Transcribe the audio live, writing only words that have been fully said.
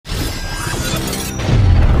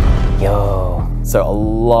Yo. So a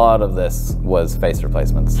lot of this was face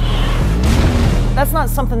replacements. That's not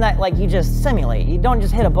something that like you just simulate. You don't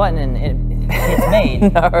just hit a button and it's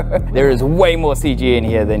made. No, there is way more CG in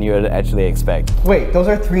here than you would actually expect. Wait, those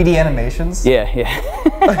are 3D animations? Yeah, yeah.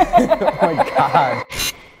 Oh my god.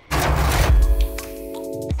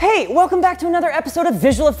 Hey, welcome back to another episode of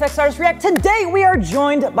Visual Effects Artists React. Today we are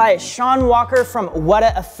joined by Sean Walker from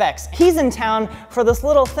WetaFX. He's in town for this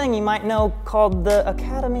little thing you might know called the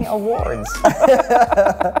Academy Awards.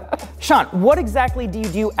 Sean, what exactly do you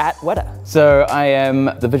do at Weta? So I am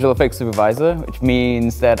the visual effects supervisor, which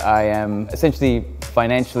means that I am essentially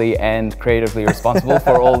financially and creatively responsible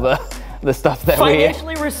for all the stuff that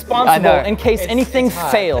financially responsible in case anything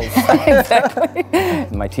fails. Exactly.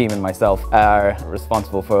 My team and myself are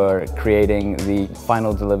responsible for creating the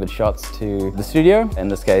final delivered shots to the studio. In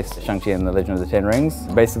this case, Shang-Chi and the Legend of the Ten Rings.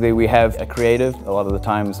 Basically, we have a creative. A lot of the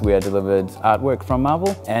times we are delivered artwork from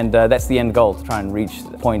Marvel, and that's the end goal, to try and reach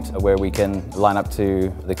the point where we can line up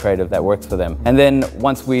to the creative that works for them. And then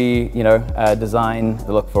once we, design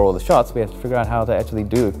the look for all the shots, we have to figure out how to actually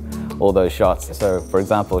do all those shots. So for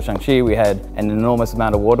example, Shang-Chi, we had an enormous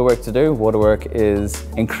amount of water work to do. Water work is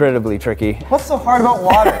incredibly tricky. What's so hard about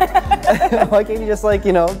water? Why can't you just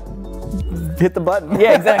hit the button?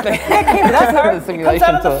 Yeah, exactly. That's how it comes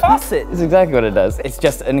out of the faucet. It's exactly what it does. It's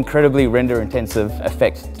just an incredibly render-intensive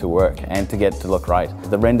effect to work and to get to look right.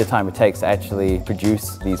 The render time it takes to actually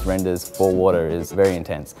produce these renders for water is very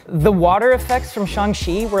intense. The water effects from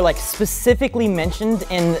Shang-Chi were specifically mentioned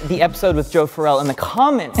in the episode with Joe Farrell in the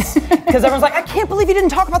comments. Because everyone's like, I can't believe you didn't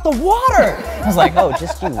talk about the water. I was like, oh,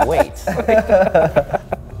 just you wait.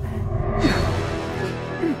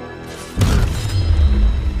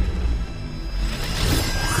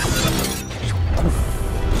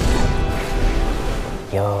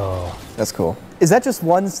 Yo. That's cool. Is that just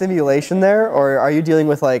one simulation there, or are you dealing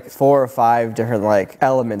with 4 or 5 different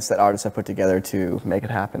elements that artists have put together to make it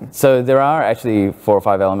happen? So there are actually 4 or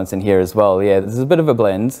 5 elements in here as well. Yeah, this is a bit of a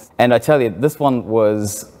blend. And I tell you, this one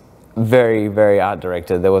was very, very art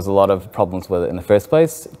directed. There was a lot of problems with it in the first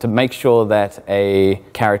place. To make sure that a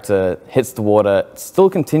character hits the water, still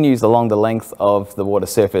continues along the length of the water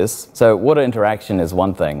surface. So water interaction is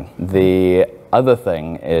one thing. The other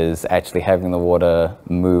thing is actually having the water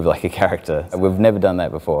move like a character. We've never done that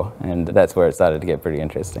before, and that's where it started to get pretty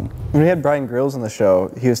interesting. When we had Brian Grills on the show,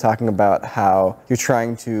 he was talking about how you're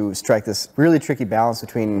trying to strike this really tricky balance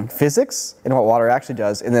between physics and what water actually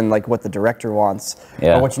does, and then what the director wants,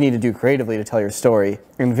 or what you need to do creatively to tell your story.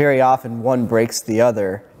 And very often one breaks the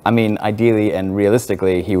other. I mean, ideally and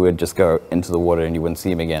realistically, he would just go into the water and you wouldn't see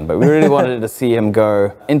him again. But we really wanted to see him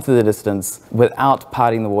go into the distance without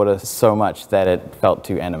parting the water so much that it felt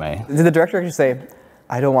too anime. Did the director actually say,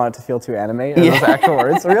 I don't want it to feel too anime? Are those actual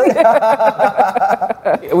words? Really?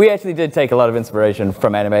 We actually did take a lot of inspiration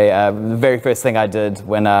from anime. The very first thing I did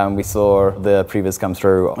when we saw the previews come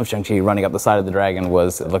through of Shang-Chi running up the side of the dragon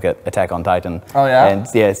was look at Attack on Titan. Oh yeah? And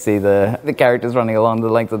yeah, see the characters running along the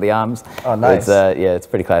length of the arms. Oh nice. It's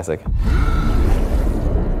pretty classic.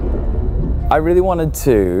 I really wanted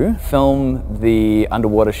to film the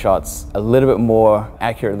underwater shots a little bit more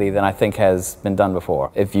accurately than I think has been done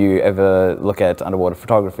before. If you ever look at underwater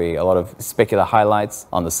photography, a lot of specular highlights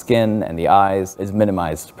on the skin and the eyes is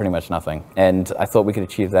minimized to pretty much nothing. And I thought we could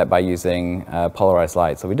achieve that by using polarized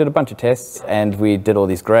light. So we did a bunch of tests and we did all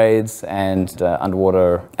these grades and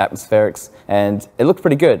underwater atmospherics, and it looked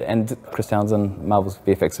pretty good. And Chris Townsend, Marvel's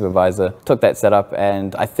VFX supervisor, took that setup,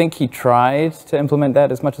 and I think he tried to implement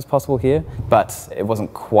that as much as possible here. But it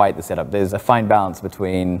wasn't quite the setup. There's a fine balance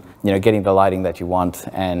between, getting the lighting that you want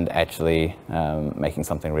and actually making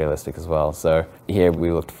something realistic as well. So here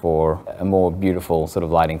we looked for a more beautiful sort of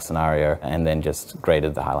lighting scenario and then just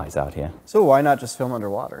graded the highlights out here. So why not just film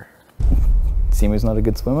underwater? Simu's not a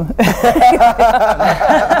good swimmer?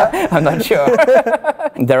 I'm not sure.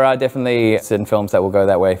 There are definitely certain films that will go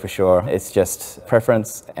that way for sure. It's just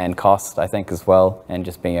preference and cost, I think, as well, and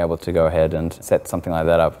just being able to go ahead and set something like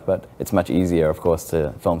that up. But it's much easier, of course,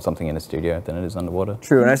 to film something in a studio than it is underwater.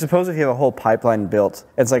 True, and I suppose if you have a whole pipeline built,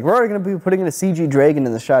 it's we're already going to be putting in a CG dragon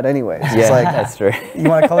in the shot anyway. So yeah, it's that's true. You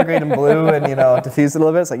want to color grade in blue and, diffuse it a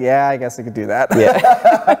little bit? It's yeah, I guess I could do that.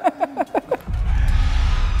 Yeah.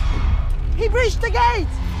 He breached the gate!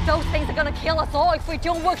 Those things are gonna kill us all if we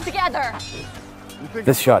don't work together.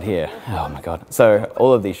 This shot here, oh my god. So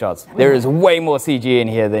all of these shots, there is way more CG in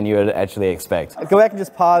here than you would actually expect. Go back and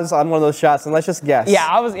just pause on one of those shots and let's just guess.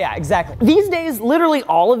 Yeah, exactly. These days, literally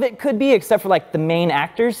all of it could be, except for the main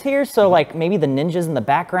actors here. So maybe the ninjas in the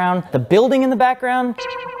background, the building in the background.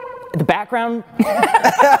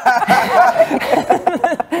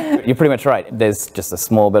 you're pretty much right. There's just a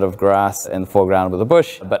small bit of grass in the foreground with a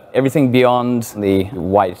bush, but everything beyond the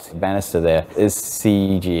white banister there is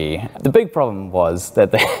CG. The big problem was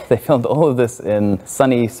that they filmed all of this in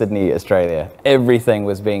sunny Sydney, Australia. Everything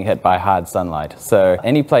was being hit by hard sunlight. So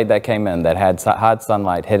any plate that came in that had hard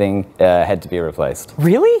sunlight hitting had to be replaced.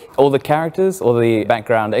 Really? All the characters, all the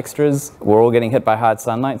background extras were all getting hit by hard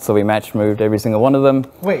sunlight, so we moved every single one of them.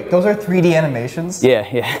 Wait, those are 3D animations? Yeah.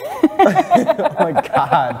 Oh my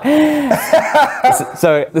god.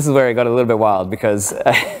 So this is where it got a little bit wild, because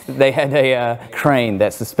they had a crane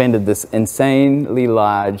that suspended this insanely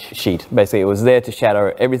large sheet. Basically, it was there to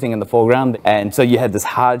shadow everything in the foreground, and so you had this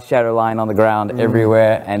hard shadow line on the ground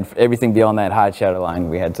everywhere, and everything beyond that hard shadow line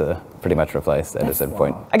we had to pretty much replaced at a certain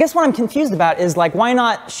point. I guess what I'm confused about is, like, why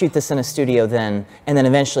not shoot this in a studio then, and then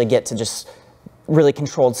eventually get to just really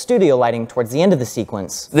controlled studio lighting towards the end of the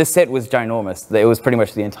sequence? This set was ginormous. It was pretty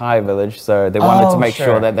much the entire village, so they wanted to make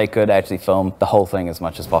sure that they could actually film the whole thing as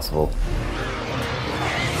much as possible.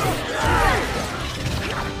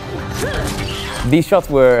 These shots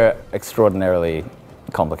were extraordinarily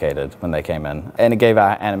complicated when they came in, and it gave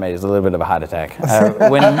our animators a little bit of a heart attack.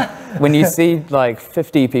 When you see like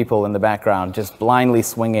 50 people in the background just blindly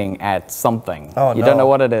swinging at something, you don't know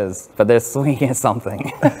what it is, but they're swinging at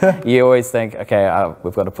something. You always think, okay,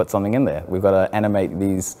 we've got to put something in there. We've got to animate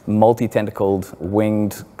these multi-tentacled,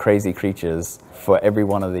 winged, crazy creatures for every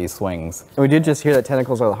one of these swings. And we did just hear that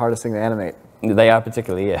tentacles are the hardest thing to animate. They are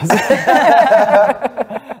particularly, yes.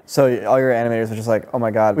 So all your animators are just like, oh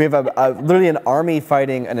my god, we have literally an army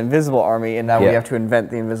fighting an invisible army, and now we have to invent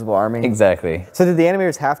the invisible army. Exactly. So did the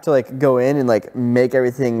animators have to like go in and like make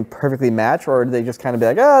everything perfectly match, or did they just kind of be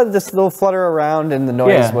like, oh, just a little flutter around and the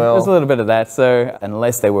noise will? There's a little bit of that. So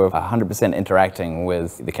unless they were 100% interacting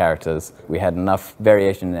with the characters, we had enough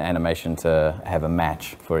variation in animation to have a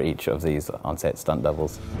match for each of these on-set stunt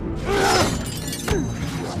doubles.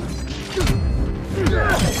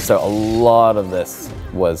 So a lot of this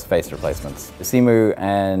was face replacements. Simu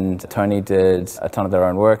and Tony did a ton of their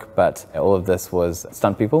own work, but all of this was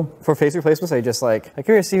stunt people. For face replacements, are you just like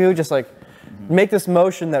here, Simu, just like make this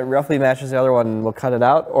motion that roughly matches the other one and we'll cut it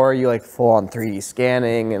out? Or are you like full on 3D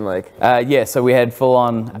scanning and like? Yeah, so we had full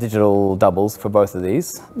on digital doubles for both of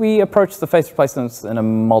these. We approached the face replacements in a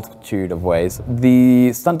multitude of ways.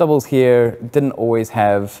 The stunt doubles here didn't always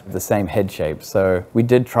have the same head shape, so we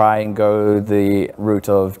did try and go the route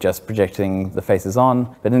of just projecting the faces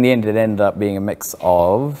on, but in the end it ended up being a mix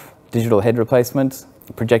of digital head replacement,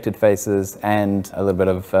 projected faces, and a little bit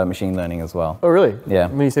of machine learning as well. Oh, really? Yeah.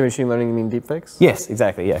 When you say machine learning, you mean deepfakes? Yes,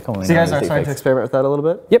 exactly, yeah. So you guys are starting to experiment with that a little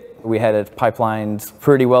bit? Yep. We had it pipelined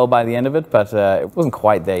pretty well by the end of it, but it wasn't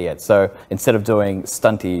quite there yet. So instead of doing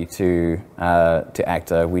stunty to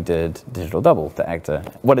actor, we did digital double to actor.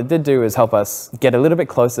 What it did do is help us get a little bit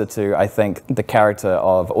closer to, I think, the character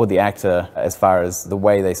of, or the actor, as far as the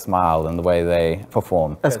way they smile and the way they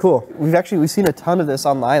perform. That's cool. We've seen a ton of this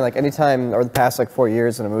online, like anytime over the past like 4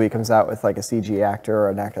 years when a movie comes out with like a CG actor or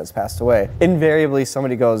an actor that's passed away, invariably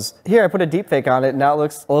somebody goes, here, I put a deepfake on it and now it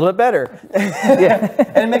looks a little bit better. Yeah.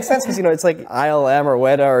 And it makes sense because, you know, it's like ILM or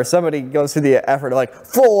Weta or somebody goes through the effort of like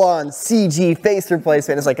full-on CG face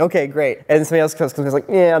replacement. It's like, okay, great. And somebody else comes like,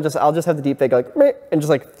 yeah, I'll just have the deepfake like, meh, and just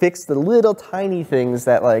like fix the little tiny things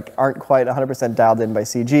that like aren't quite 100% dialed in by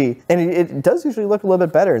CG. And it does usually look a little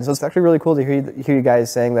bit better. And so it's actually really cool to hear you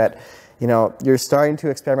guys saying that, you know, you're starting to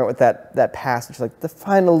experiment with that passage, like to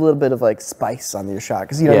find a little bit of like spice on your shot.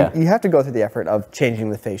 Because, you know, you have to go through the effort of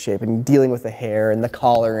changing the face shape and dealing with the hair and the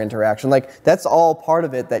collar interaction. Like, that's all part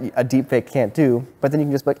of it that a deepfake can't do. But then you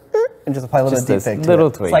can just be like, and just apply a little bit of deepfake to it.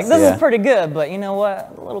 Tweaks, it's like, this is pretty good, but you know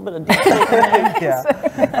what? A little bit of deepfake. Yeah.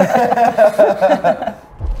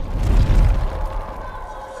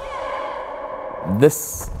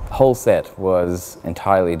 This whole set was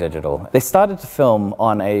entirely digital. They started to film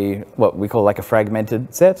on what we call like a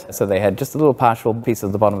fragmented set. So they had just a little partial piece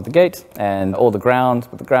of the bottom of the gate and all the ground,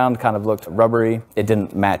 but the ground kind of looked rubbery. It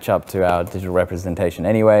didn't match up to our digital representation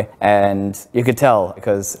anyway. And you could tell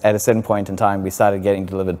because at a certain point in time, we started getting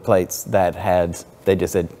delivered plates that they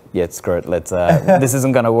just said, yeah, screw it, this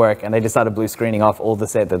isn't gonna work. And they just started blue screening off all the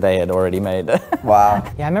set that they had already made. Wow.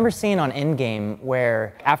 Yeah, I remember seeing on Endgame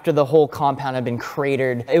where after the whole compound had been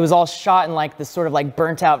cratered, it was all shot in like this sort of like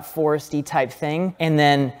burnt out foresty type thing. And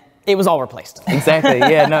then it was all replaced. Exactly,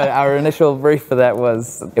 yeah, no, our initial brief for that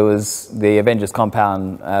was, it was the Avengers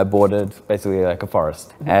compound bordered basically like a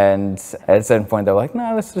forest. And at a certain point they were like,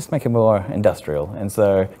 no, let's just make it more industrial. And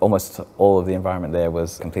so almost all of the environment there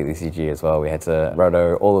was completely CG as well. We had to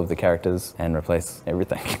roto all of the characters and replace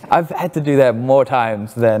everything. I've had to do that more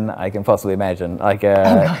times than I can possibly imagine. Like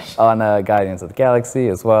on Guardians of the Galaxy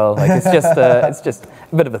as well. Like it's just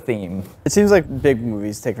a bit of a theme. It seems like big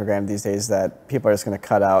movies take for granted these days that people are just going to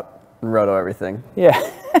cut out and roto everything. Yeah.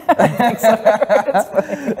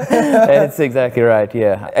 It's exactly right,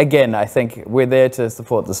 yeah. Again, I think we're there to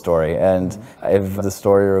support the story, and if the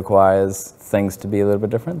story requires things to be a little bit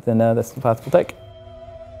different, then that's the path we'll take.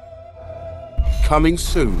 Coming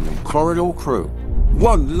soon on Corridor Crew.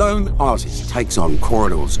 One lone artist takes on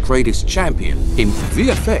Corridor's greatest champion in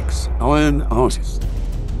VFX Iron Artist.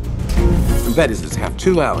 Competitors have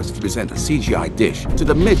 2 hours to present a CGI dish to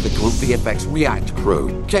the mythical VFX React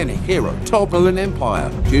crew. Can a hero topple an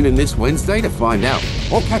empire? Tune in this Wednesday to find out,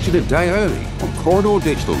 or catch it a day early on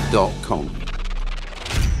corridordigital.com.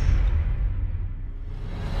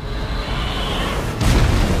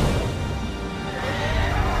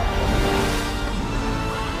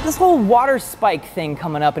 This whole water spike thing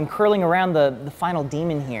coming up and curling around the final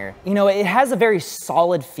demon here, you know, it has a very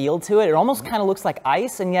solid feel to it. It almost kind of looks like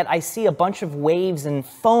ice, and yet I see a bunch of waves and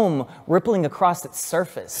foam rippling across its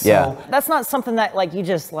surface. Yeah. So that's not something that like you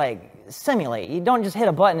just like simulate. You don't just hit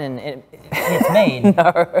a button and it's made.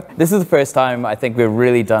 No. This is the first time I think we've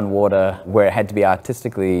really done water where it had to be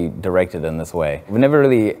artistically directed in this way. We've never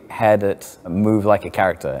really had it move like a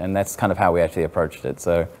character, and that's kind of how we actually approached it.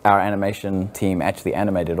 So our animation team actually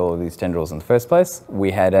animated all of these tendrils in the first place.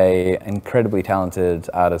 We had a incredibly talented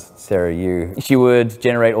artist, Sarah Yu. She would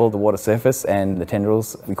generate all the water surface and the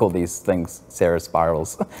tendrils. We call these things Sarah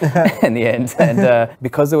spirals in the end. And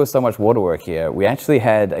because there was so much water work here, we actually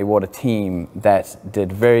had a water team that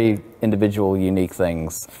did very individual, unique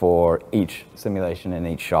things for each simulation in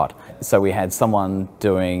each shot. So we had someone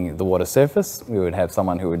doing the water surface, we would have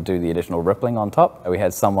someone who would do the additional rippling on top, we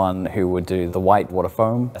had someone who would do the white water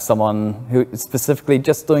foam, someone who specifically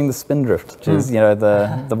just doing the spin drift, which is, you know,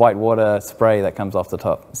 the white water spray that comes off the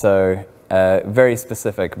top. So very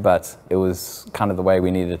specific, but it was kind of the way we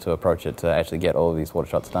needed to approach it to actually get all of these water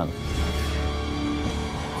shots done.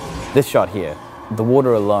 This shot here, the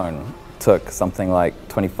water alone took something like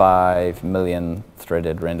 25 million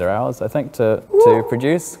threaded render hours, I think, to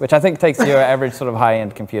produce, which I think takes your average sort of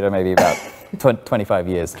high-end computer maybe about 25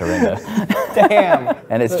 years to render. Damn.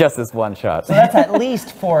 And it's just this one shot. So that's at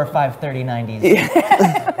least 4 or 5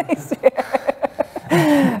 3090s.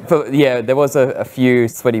 But yeah, there was a few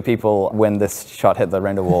sweaty people when this shot hit the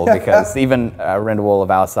render wall, because even a render wall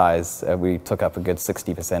of our size, we took up a good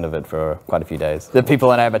 60% of it for quite a few days. The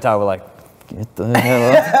people in Avatar were like, get the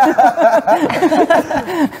hell up.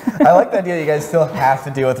 I like the idea that you guys still have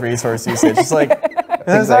to deal with resource usage. It's like,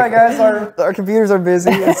 sorry guys, our computers are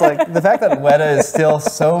busy. It's like, the fact that Weta is still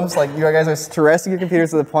so, like, you guys are stressing your computers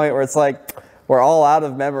to the point where it's like, we're all out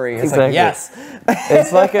of memory. It's exactly. like, yes.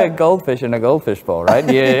 It's like a goldfish in a goldfish bowl, right?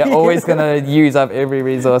 You're always gonna use up every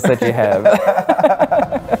resource that you have.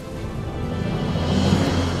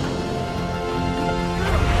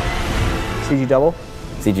 CG double?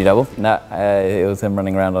 CG double? No, it was him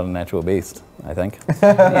running around on a natural beast, I think.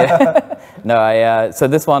 Yeah. No, so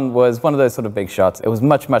this one was one of those sort of big shots. It was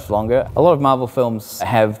much, much longer. A lot of Marvel films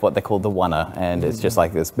have what they call the one-er, and it's just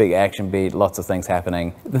like this big action beat, lots of things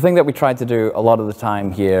happening. The thing that we tried to do a lot of the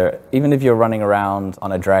time here, even if you're running around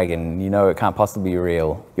on a dragon, you know it can't possibly be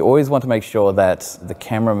real. You always want to make sure that the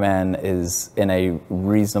cameraman is in a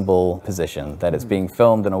reasonable position, that it's being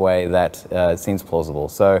filmed in a way that seems plausible.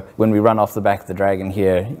 So when we run off the back of the dragon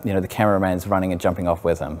here, you know, the cameraman's running and jumping off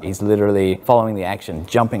with him. He's literally following the action,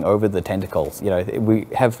 jumping over the tentacles. You know, we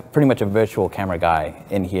have pretty much a virtual camera guy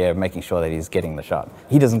in here making sure that he's getting the shot.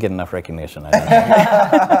 He doesn't get enough recognition, I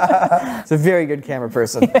think. It's a very good camera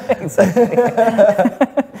person. Yeah, exactly.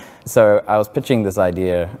 So I was pitching this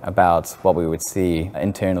idea about what we would see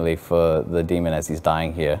internally for the demon as he's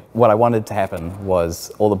dying here. What I wanted to happen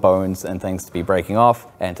was all the bones and things to be breaking off,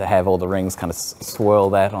 and to have all the rings kind of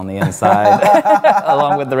swirl that on the inside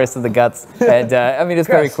along with the rest of the guts. And I mean, it's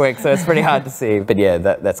very quick, so it's pretty hard to see. But yeah,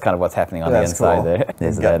 that's kind of what's happening on the inside cool. There.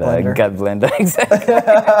 There's gut that gut blender, exactly.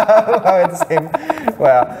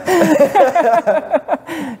 Wow.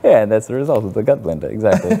 Yeah, that's the result of the gut blender,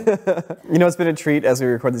 exactly. You know, it's been a treat as we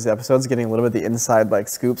record these episodes, getting a little bit of the inside like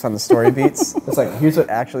scoops on the story beats. It's like, here's what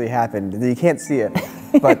actually happened. You can't see it,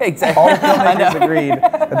 but exactly. All the filmmakers agreed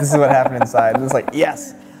that this is what happened inside. And it's like,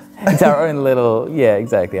 yes. It's our own little, yeah,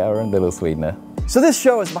 exactly, our own little sweetener. So this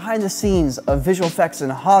show is behind the scenes of visual effects in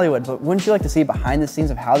Hollywood, but wouldn't you like to see behind the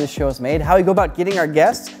scenes of how this show is made, how we go about getting our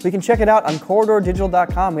guests? We can check it out on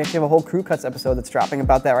corridordigital.com. We actually have a whole Crew Cuts episode that's dropping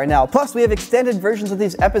about that right now. Plus, we have extended versions of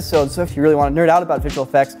these episodes, so if you really want to nerd out about visual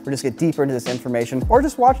effects or just get deeper into this information, or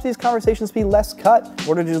just watch these conversations be less cut,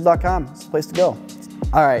 corridordigital.com is the place to go.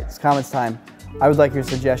 All right, it's comments time. I would like your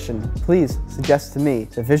suggestion. Please suggest to me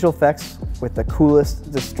the visual effects with the coolest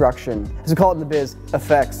destruction. As we call it in the biz,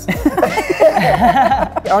 effects.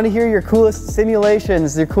 I want to hear your coolest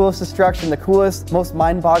simulations, your coolest destruction, the coolest, most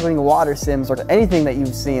mind-boggling water sims, or anything that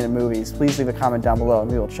you've seen in movies. Please leave a comment down below and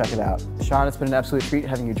we will check it out. Sean, it's been an absolute treat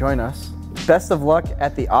having you join us. Best of luck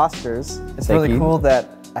at the Oscars. It's really cool that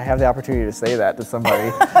I have the opportunity to say that to somebody.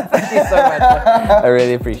 Thank you so much. I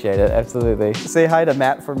really appreciate it, absolutely. Say hi to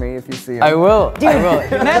Matt for me if you see him. I will, Dude, I will.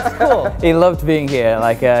 Matt's cool. He loved being here,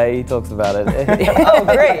 like he talks about it. Oh,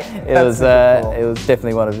 great. It was cool. it was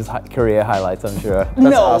definitely one of his career highlights, I'm sure.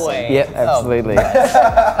 No awesome. way. Yep, absolutely.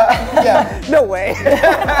 Yeah, no way.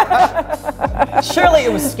 Surely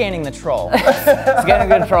it was scanning the troll. Scanning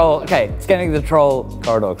the troll, okay, scanning the troll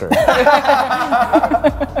corridor crew.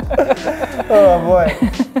 Oh boy.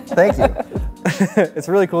 Thank you. It's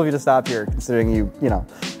really cool of you to stop here, considering you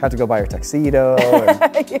have to go buy your tuxedo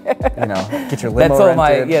and, get your limo That's all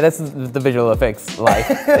rented. that's the visual effects life.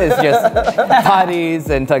 It's just parties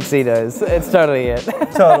and tuxedos. It's totally it.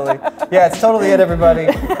 Totally. Yeah, it's totally it, everybody.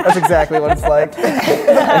 That's exactly what it's like.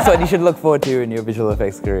 That's what you should look forward to in your visual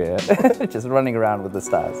effects career. Just running around with the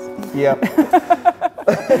stars.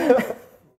 Yep.